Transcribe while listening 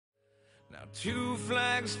Now two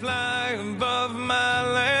flags fly above my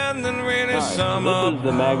land and really sum so up this is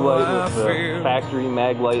the how Maglite I with the feel. factory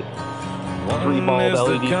Maglite One 3-bulb is the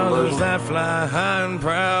LED colors conversion. that fly high and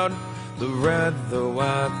proud, the red, the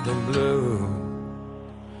white, the blue.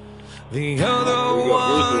 The other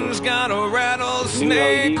one's got a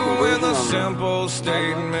rattlesnake with a simple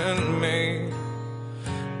statement made.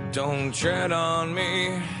 Don't tread on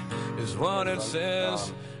me is what it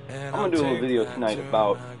says. I'm going to do a little video tonight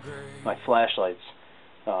about my flashlights.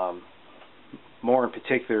 More in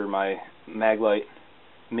particular, my Maglite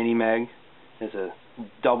Mini Mag is a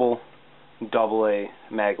double AA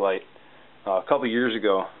Maglite. A couple years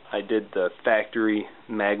ago, I did the factory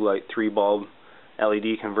Maglite 3-bulb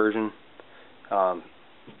LED conversion.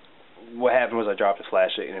 What happened was I dropped a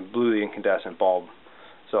flashlight and it blew the incandescent bulb.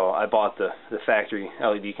 So I bought the factory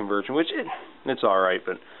LED conversion, which it's all right,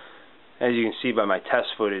 but as you can see by my test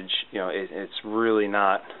footage, it's really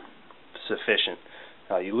not sufficient.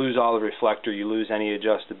 You lose all the reflector, you lose any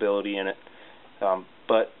adjustability in it.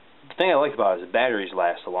 But the thing I like about it is the batteries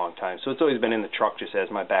last a long time, so it's always been in the truck just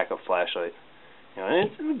as my backup flashlight. And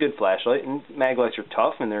it's a good flashlight. And Maglites are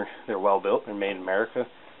tough and they're well built. They're made in America,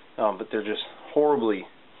 but they're just horribly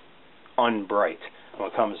unbright when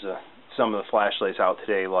it comes to some of the flashlights out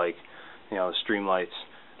today, like the Streamlights,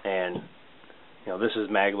 and this is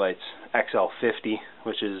Maglite's XL50,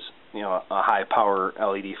 which is a high power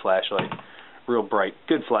LED flashlight, real bright,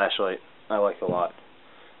 good flashlight. I like it a lot.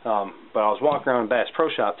 But I was walking around Bass Pro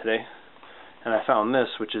Shop today, and I found this,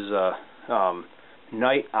 which is a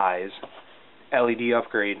Nite LED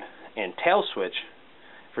upgrade and tail switch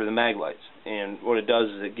for the Maglites. And what it does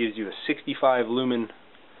is it gives you a 65 lumen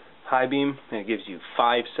high beam, and it gives you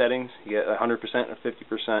 5 settings. You get 100%, a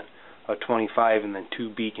 50%, a 25, and then 2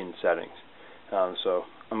 beacon settings. So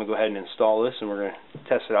I'm going to go ahead and install this, and we're going to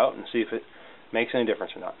test it out and see if it makes any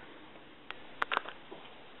difference or not.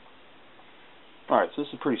 Alright, so this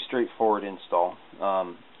is a pretty straightforward install.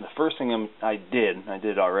 The first thing I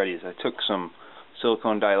did already, is I took some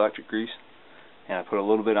silicone dielectric grease and I put a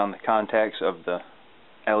little bit on the contacts of the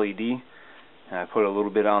LED, and I put a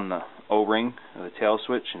little bit on the O-ring of the tail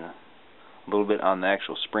switch and a little bit on the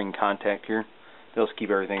actual spring contact here. They'll keep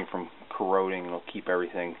everything from corroding, and it'll keep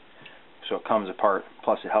everything so it comes apart,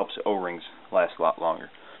 plus it helps the O-rings last a lot longer.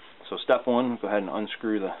 So step one, go ahead and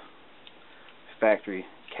unscrew the factory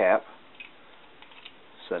cap.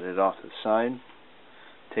 Set it off to the side.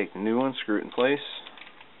 Take the new one, screw it in place.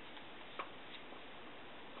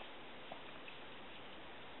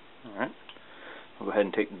 Alright. We'll go ahead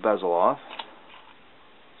and take the bezel off.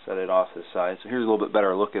 Set it off to the side. So here's a little bit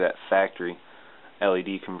better look at that factory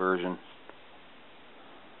LED conversion.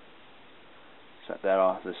 Set that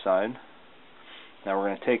off to the side. Now we're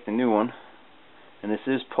going to take the new one, and this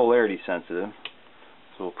is polarity sensitive,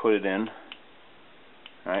 so we'll put it in.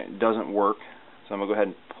 Alright, it doesn't work. So I'm going to go ahead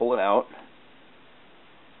and pull it out.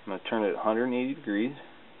 I'm going to turn it 180 degrees.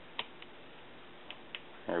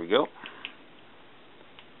 There we go.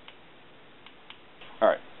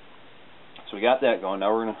 Alright, so we got that going.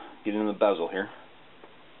 Now we're going to get into the bezel here.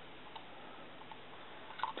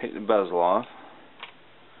 Take the bezel off.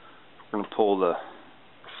 We're going to pull the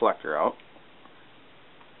reflector out.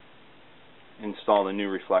 Install the new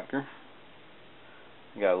reflector.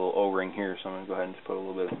 I got a little O-ring here, so I'm going to go ahead and just put a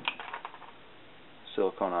little bit of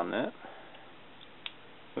silicone on that.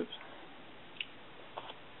 Whoops.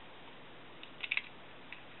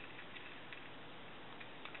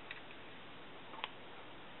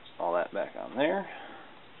 Install that back on there.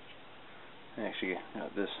 Actually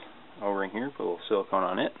got this O-ring here, put a little silicone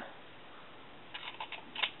on it.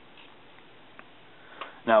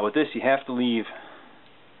 Now with this, you have to leave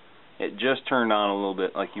it just turned on a little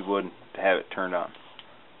bit, like you would to have it turned on.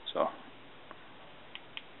 So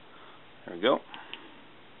there we go.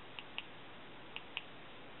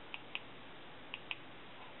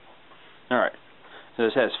 Alright, so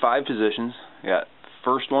this has 5 positions. We got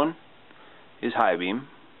first one is high beam.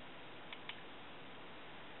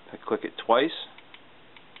 If I click it twice,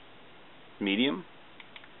 medium.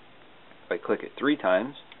 If I click it 3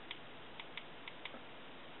 times,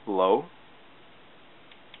 low.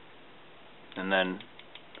 And then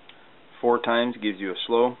 4 times gives you a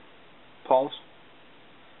slow pulse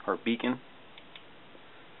or beacon.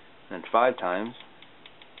 And 5 times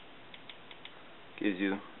gives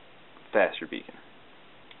you faster beacon.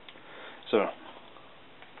 So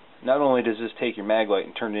not only does this take your Maglite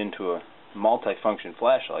and turn it into a multi-function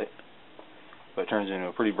flashlight, but it turns it into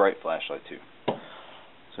a pretty bright flashlight too.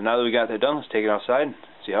 So now that we got that done, let's take it outside and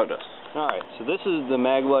see how it does. Alright, so this is the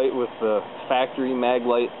Maglite with the factory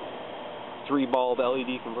Maglite 3-bulb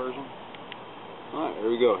LED conversion. Alright, here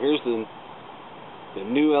we go. Here's the The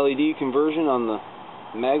new LED conversion on the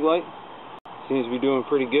Maglite seems to be doing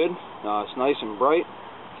pretty good. It's nice and bright.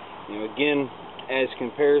 You know, again, as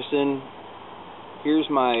comparison, here's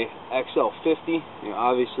my XL50. You know,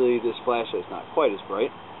 obviously this flashlight's not quite as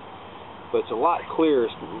bright, but it's a lot clearer.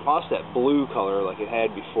 It's lost that blue color like it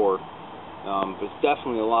had before, but it's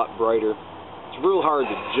definitely a lot brighter. It's real hard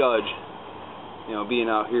to judge, you know, being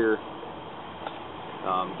out here,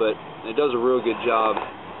 but it does a real good job.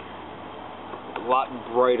 A lot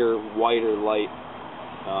brighter, whiter light,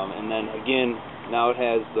 and then again, now it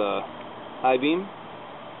has the high beam,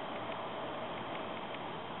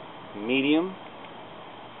 medium,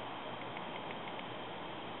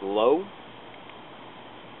 low,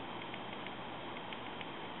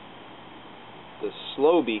 the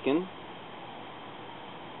slow beacon,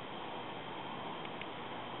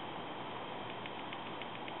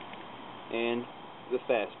 and the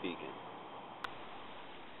fast beacon.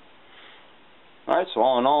 Alright, so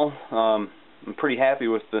all in all, I'm pretty happy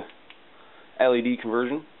with the LED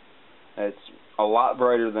conversion. It's a lot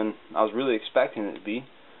brighter than I was really expecting it to be.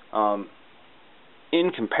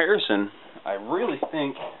 In comparison, I really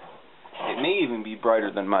think it may even be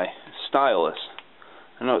brighter than my stylus.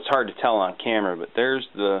 I know it's hard to tell on camera, but there's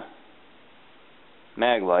the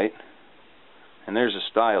Maglite, and there's a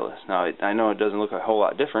stylus. Now, I know it doesn't look a whole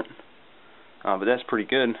lot different, but that's pretty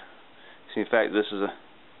good. See, in fact, this is a,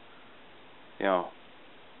 you know,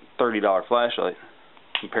 $30 flashlight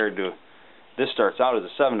compared to, this starts out as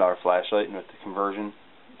a $7 flashlight, and with the conversion,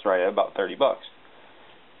 it's right at about 30 bucks.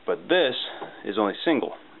 But this is only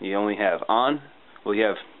single. You only have on, well, you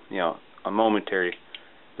have, you know, a momentary,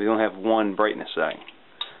 but you only have one brightness setting.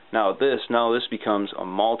 Now this becomes a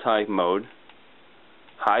multi-mode,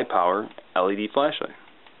 high-power LED flashlight.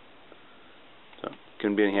 So,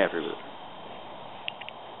 couldn't be any happier with it.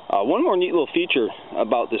 One more neat little feature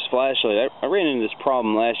about this flashlight, I ran into this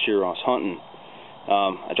problem last year when I was hunting.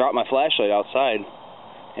 I dropped my flashlight outside,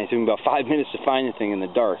 and it took me about 5 minutes to find the thing in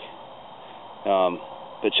the dark.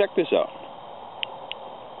 But check this out.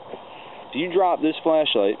 If you drop this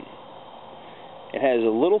flashlight, it has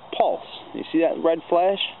a little pulse. You see that red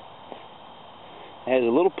flash? It has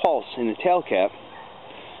a little pulse in the tail cap.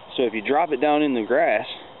 So if you drop it down in the grass,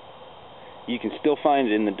 you can still find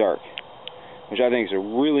it in the dark, which I think is a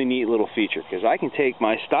really neat little feature, because I can take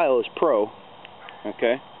my Stylus Pro,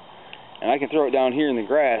 okay, and I can throw it down here in the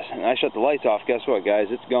grass, and I shut the lights off. Guess what, guys?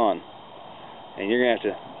 It's gone. And you're going to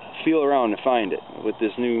have to feel around to find it. With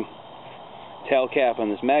this new tail cap on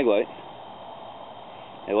this Maglite,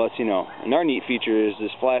 it lets you know. Another neat feature is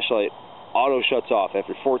this flashlight auto shuts off.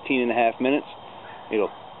 After 14.5 minutes,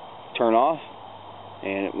 it'll turn off,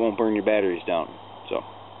 and it won't burn your batteries down. So,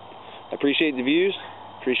 I appreciate the views,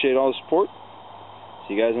 appreciate all the support.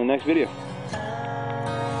 See you guys in the next video.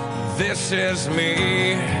 This is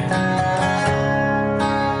me.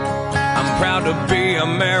 I'm proud to be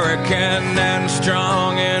American and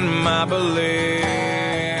strong in my belief.